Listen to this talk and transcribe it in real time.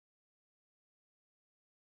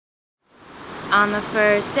On the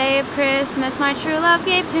first day of Christmas, my true love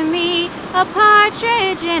gave to me a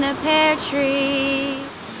partridge in a pear tree. On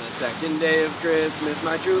the second day of Christmas,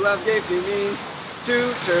 my true love gave to me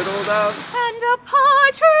 2 turtle doves and a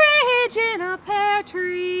partridge in a pear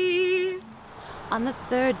tree. On the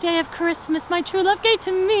third day of Christmas, my true love gave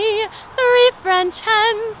to me 3 French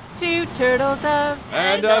hens, 2 turtle doves,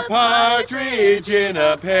 and a partridge in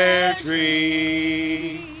a pear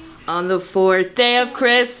tree. On the 4th day of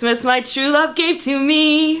Christmas, my true love gave to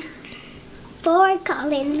me 4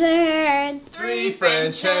 calling birds, 3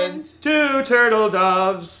 French hens, 2 turtle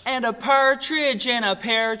doves, and a partridge in a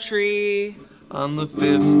pear tree. On the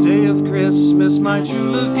 5th day of Christmas, my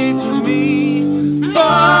true love gave to me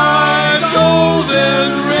 5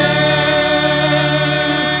 golden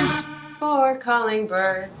rings, 4 calling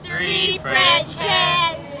birds, 3 French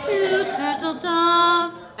hens, 2 turtle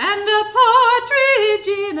doves, and a partridge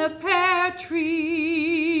in a pear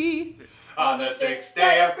tree. On the 6th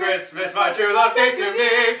day of Christmas, my true love gave to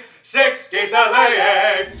me 6 geese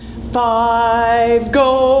a-laying, 5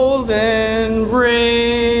 golden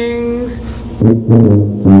rings,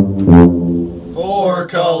 4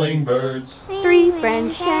 calling birds, 3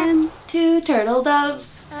 French hens, 2 turtle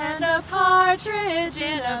doves, and a partridge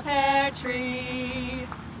in a pear tree.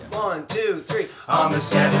 1, 2, 3. On the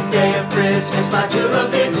 7th day of Christmas, my true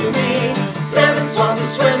love gave to me 7 swans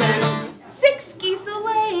a-swimming, 6 geese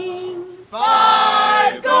a-laying,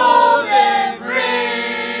 5 golden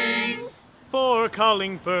rings, 4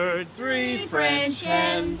 calling birds, 3 French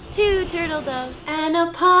hens, 2 turtle doves, and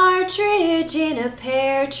a partridge in a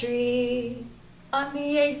pear tree. On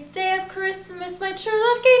the 8th day of Christmas, my true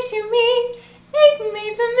love gave to me 8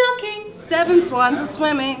 maids a-milking, 7 swans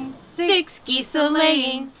a-swimming, 6 geese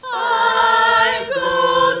a-laying, 5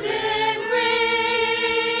 golden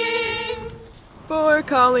rings, 4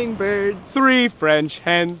 calling birds, 3 French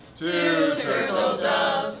hens, 2 turtle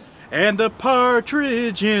doves, and a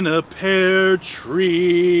partridge in a pear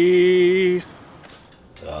tree.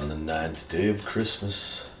 On the 9th day of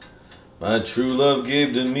Christmas, my true love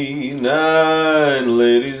gave to me 9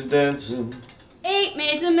 ladies dancing, 8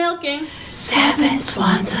 maids a-milking, 7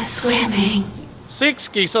 swans a-swimming, 6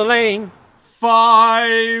 geese a-laying,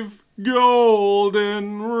 5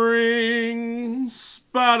 golden rings,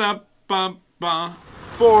 ba-da-ba-ba,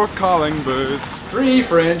 4 calling birds, 3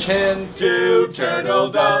 French hens, 2 turtle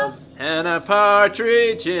doves, and a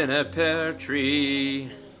partridge in a pear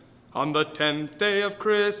tree. On the 10th day of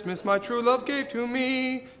Christmas, my true love gave to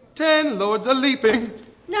me 10 lords a-leaping,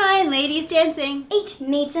 9 ladies dancing, 8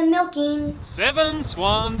 maids a-milking, 7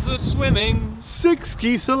 swans a-swimming, 6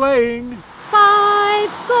 geese a-laying,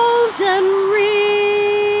 5 golden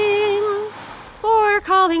rings, 4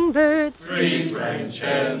 calling birds, 3 French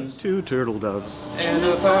hens, 2 turtle doves, and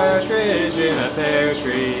a partridge in a pear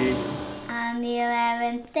tree. On the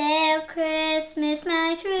 11th day of Christmas,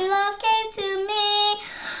 my true love gave to me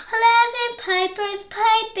 11 pipers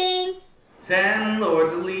piping, 10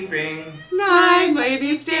 lords a-leaping, 9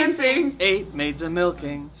 ladies dancing, 8 maids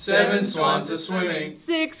a-milking, 7 swans a-swimming,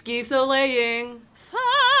 6 geese a-laying, 5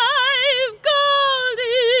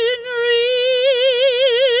 golden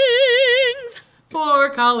rings, 4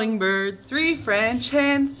 calling birds, 3 French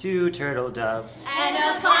hens, 2 turtle doves, and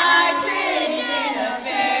a partridge in a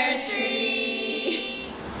pear tree.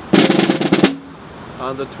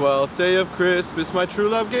 On the 12th day of Christmas, my true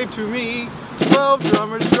love gave to me 12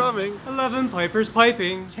 drummers drumming, 11 pipers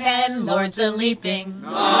piping, 10 lords a-leaping,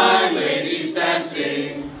 9 ladies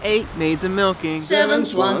dancing, 8 maids a-milking, 7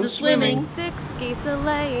 swans a-swimming, 6 geese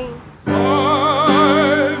a-laying,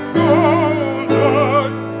 5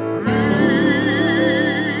 golden rings,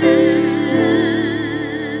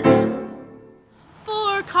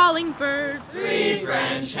 4 calling birds, 3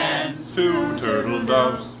 French hens, 2 turtle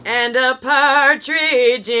doves, and a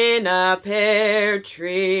partridge in a pear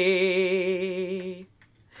tree.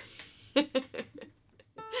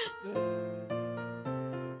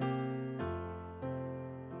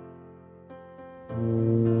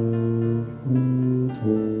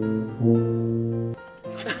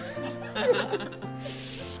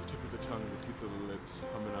 tip of the tongue, the tip of the lips,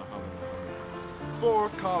 humming a humming a humming. 4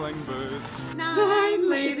 calling birds, 9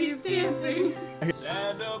 ladies dancing,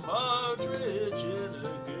 and a partridge in a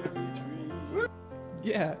Geri tree.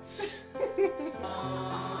 Yeah. I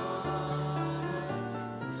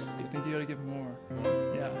think you gotta give more.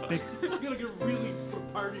 Yeah. You gotta get really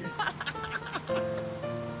party.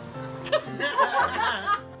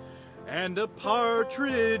 And a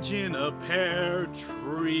partridge in a pear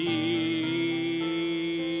tree.